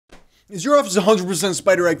Is your office 100%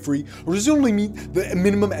 spider egg free, or does it only meet the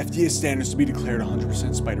minimum FDA standards to be declared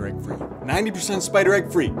 100% spider egg free? 90% spider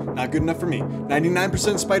egg free, not good enough for me.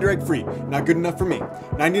 99% spider egg free, not good enough for me.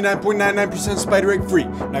 99.99% spider egg free,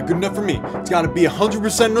 not good enough for me. It's gotta be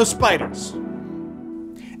 100% no spiders.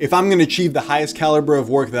 If I'm gonna achieve the highest caliber of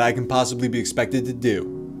work that I can possibly be expected to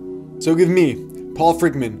do. So give me, Paul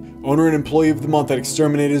Frickman, owner and employee of the month at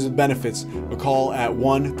Exterminators with Benefits, a call at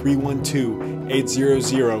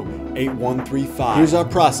 1-312-800-8135. Here's our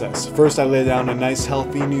process. First, I lay down a nice,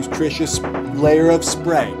 healthy, nutritious layer of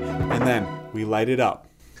spray, and then we light it up.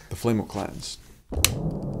 The flame will cleanse. The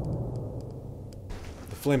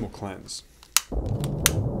flame will cleanse.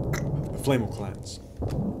 The flame will cleanse.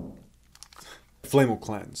 The flame will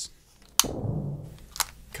cleanse.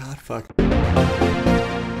 God fuck.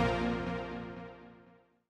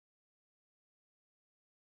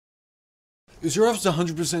 Is your office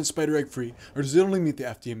 100% spider egg free, or does it only meet the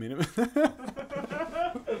FDA minimum?